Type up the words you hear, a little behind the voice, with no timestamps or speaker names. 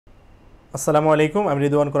আসসালামু আলাইকুম। আমি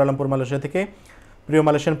রিদওয়ান কোয়ালালামপুর মালয়েশিয়া থেকে। প্রিয়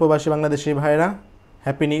মালয়েশিয়ান প্রবাসী বাংলাদেশি ভাইরা,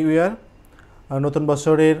 হ্যাপি নিউ ইয়ার। নতুন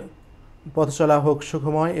বছরের পথ চলা হোক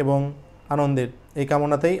সুখময় এবং আনন্দের, এই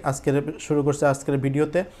কামনাতেই শুরু করছে আজকের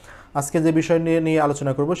ভিডিওতে। আজকে যে বিষয় নিয়ে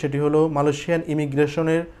আলোচনা করব সেটি হলো মালয়েশিয়ান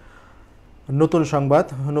ইমিগ্রেশনের নতুন সংবাদ।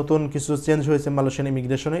 নতুন কিছু চেঞ্জ হয়েছে মালয়েশিয়ান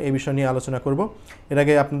ইমিগ্রেশনে, এই বিষয় নিয়ে আলোচনা করব। এর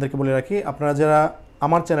আগে আপনাদেরকে বলে রাখি, আপনারা যারা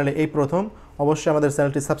আমার চ্যানেলে এই প্রথম, অবশ্যই আমাদের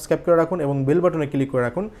চ্যানেলটি সাবস্ক্রাইব করে রাখুন এবং বেল বাটনে ক্লিক করে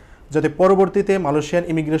রাখুন, যাতে পরবর্তীতে মালয়েশিয়ান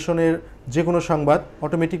ইমিগ্রেশনের যে কোনো সংবাদ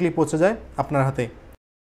অটোমেটিকলি পৌঁছে যায় আপনার হাতে।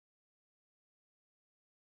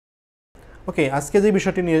 ওকে, আজকে যে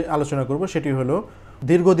বিষয়টি নিয়ে আলোচনা করব সেটি হলো,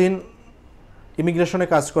 দীর্ঘদিন ইমিগ্রেশনে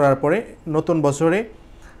কাজ করার পরে নতুন বছরে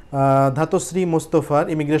ধাতশ্রী মোস্তফার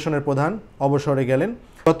ইমিগ্রেশনের প্রধান অবসরে গেলেন।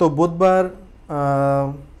 গত বুধবার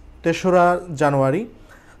 ৩রা জানুয়ারি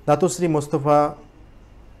ধাতশ্রী মোস্তফা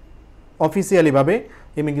অফিসিয়ালিভাবে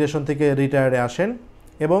ইমিগ্রেশন থেকে রিটায়ারে আসেন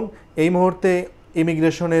এবং এই মুহূর্তে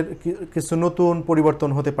ইমিগ্রেশনের কিছু নতুন পরিবর্তন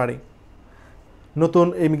হতে পারে। নতুন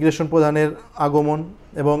ইমিগ্রেশন প্রধানের আগমন,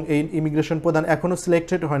 এবং এই ইমিগ্রেশন প্রধান এখনও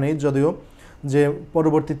সিলেক্টেড হয়নি যদিও, যে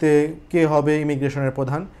পরবর্তীতে কে হবে ইমিগ্রেশনের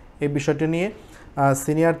প্রধান, এই বিষয়টি নিয়ে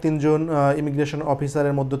সিনিয়র 3জন ইমিগ্রেশন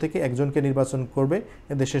অফিসারের মধ্য থেকে একজনকে নির্বাচন করবে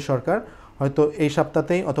দেশের সরকার। হয়তো এই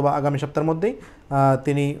সপ্তাহতেই অথবা আগামী সপ্তাহের মধ্যেই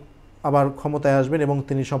তিনি আবার ক্ষমতায় আসবেন এবং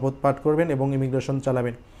তিনি শপথ পাঠ করবেন এবং ইমিগ্রেশন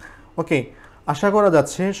চালাবেন। ওকে, আশা করা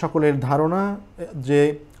যাচ্ছে, সকলের ধারণা যে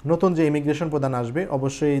নতুন যে ইমিগ্রেশন প্রধান আসবে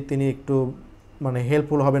অবশ্যই তিনি একটু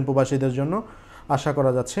হেল্পফুল হবেন প্রবাসীদের জন্য, আশা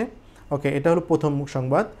করা যাচ্ছে। ওকে, এটা হলো প্রথম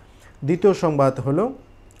সংবাদ। দ্বিতীয় সংবাদ হলো,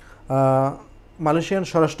 মালয়েশিয়ান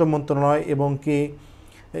স্বরাষ্ট্র মন্ত্রণালয় এবং কি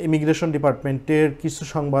ইমিগ্রেশন ডিপার্টমেন্টের কিছু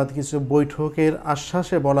সংবাদ, কিছু বৈঠকের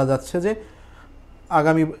আশ্বাসে বলা যাচ্ছে যে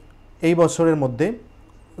আগামী এই বছরের মধ্যে,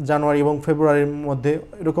 জানুয়ারি এবং ফেব্রুয়ারির মধ্যে,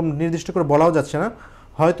 এরকম নির্দিষ্ট করে বলাও যাচ্ছে না,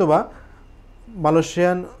 হয়তোবা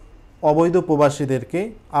মালয়েশিয়ান অবৈধ প্রবাসীদেরকে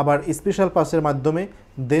আবার স্পেশাল পাসের মাধ্যমে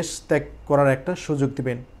দেশ ত্যাগ করার একটা সুযোগ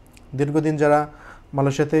দিবেন। দীর্ঘদিন যারা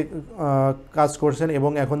মালয়েশিয়াতে কাজ করছেন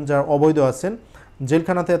এবং এখন যারা অবৈধ আছেন,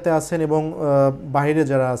 জেলখানাতে আছেন এবং বাইরে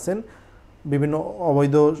যারা আছেন বিভিন্ন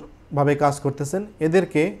অবৈধভাবে কাজ করতেছেন,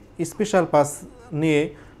 এদেরকে স্পেশাল পাস নিয়ে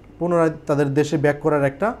পুনরায় তাদের দেশে ব্যাক করার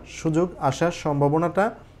একটা সুযোগ আসার সম্ভাবনাটা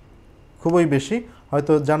খুবই বেশি।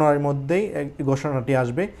 হয়তো জানুয়ারির মধ্যেই ঘোষণাটি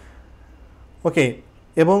আসবে। ওকে,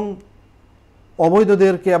 এবং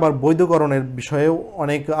অবৈধদেরকে আবার বৈধকরণের বিষয়েও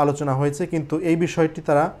অনেক আলোচনা হয়েছে, কিন্তু এই বিষয়টি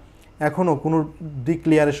তারা এখনও কোনো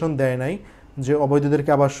ডিক্লিয়ারেশন দেয় নাই যে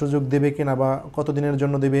অবৈধদেরকে আবার সুযোগ দেবে কিনা, বা কতদিনের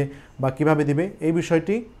জন্য দেবে, বা কিভাবে দিবে, এই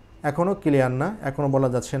বিষয়টি এখনও ক্লিয়ার না, এখনও বলা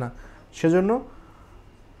যাচ্ছে না। সেজন্য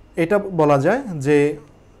এটা বলা যায় যে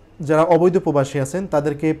যারা অবৈধ প্রবাসী আছেন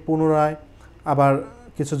তাদেরকে পুনরায় আবার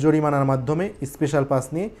কিছু জরিমানার মাধ্যমে স্পেশাল পাস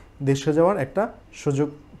নিয়ে দেশে যাওয়ার একটা সুযোগ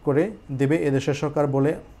করে দেবে এদেশের সরকার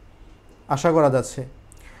বলে আশা করা যাচ্ছে।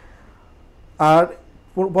 আর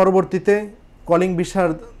পরবর্তীতে কলিং ভিসার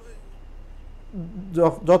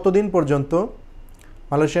যতদিন পর্যন্ত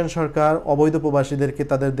মালয়েশিয়ান সরকার অবৈধ প্রবাসীদেরকে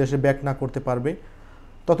তাদের দেশে ব্যাক না করতে পারবে,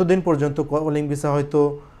 ততদিন পর্যন্ত কলিং ভিসা হয়তো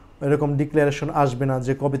এরকম ডিক্লারেশন আসবে না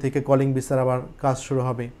যে কবে থেকে কলিং ভিসার আবার কাজ শুরু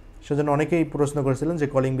হবে। সেজন্য অনেকেই প্রশ্ন করেছিলেন যে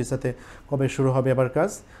কলিং ভিসাতে কবে শুরু হবে আবার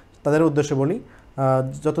কাজ। তাদের উদ্দেশ্যে বলি,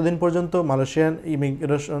 যতদিন পর্যন্ত মালয়েশিয়ান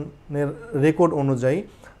ইমিগ্রেশনের রেকর্ড অনুযায়ী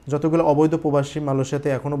যতগুলো অবৈধ প্রবাসী মালয়েশিয়াতে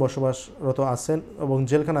এখনও বসবাসরত আছেন এবং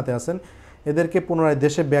জেলখানাতে আছেন, এদেরকে পুনরায়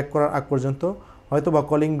দেশে ব্যাক করার আগ পর্যন্ত হয়তো বা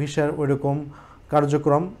কলিং ভিসার ওইরকম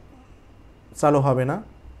কার্যক্রম চালু হবে না।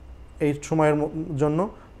 এই সময়ের জন্য,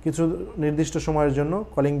 কিছু নির্দিষ্ট সময়ের জন্য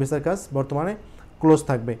কলিং ভিসার কাজ বর্তমানে ক্লোজ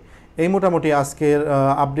থাকবে। এই মোটামুটি আজকের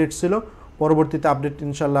আপডেট ছিল। পরবর্তীতে আপডেট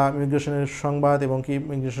ইনশাল্লাহ ইমিগ্রেশনের সংবাদ এবং কি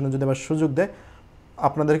ইমিগ্রেশনের যদি আবার সুযোগ দেয়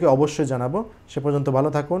আপনাদেরকে অবশ্যই জানাবো। সে পর্যন্ত ভালো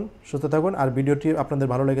থাকুন, সুস্থ থাকুন। আর ভিডিওটি আপনাদের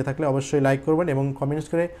ভালো লেগে থাকলে অবশ্যই লাইক করবেন এবং কমেন্টস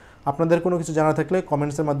করে আপনাদের কোনো কিছু জানা থাকলে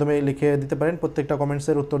কমেন্টসের মাধ্যমে লিখে দিতে পারেন। প্রত্যেকটা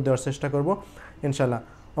কমেন্টসের উত্তর দেওয়ার চেষ্টা করব ইনশাল্লাহ।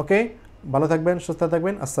 ওকে, ভালো থাকবেন, সুস্থ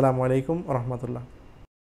থাকবেন। আসসালামু আলাইকুম ওয়া রাহমাতুল্লাহ।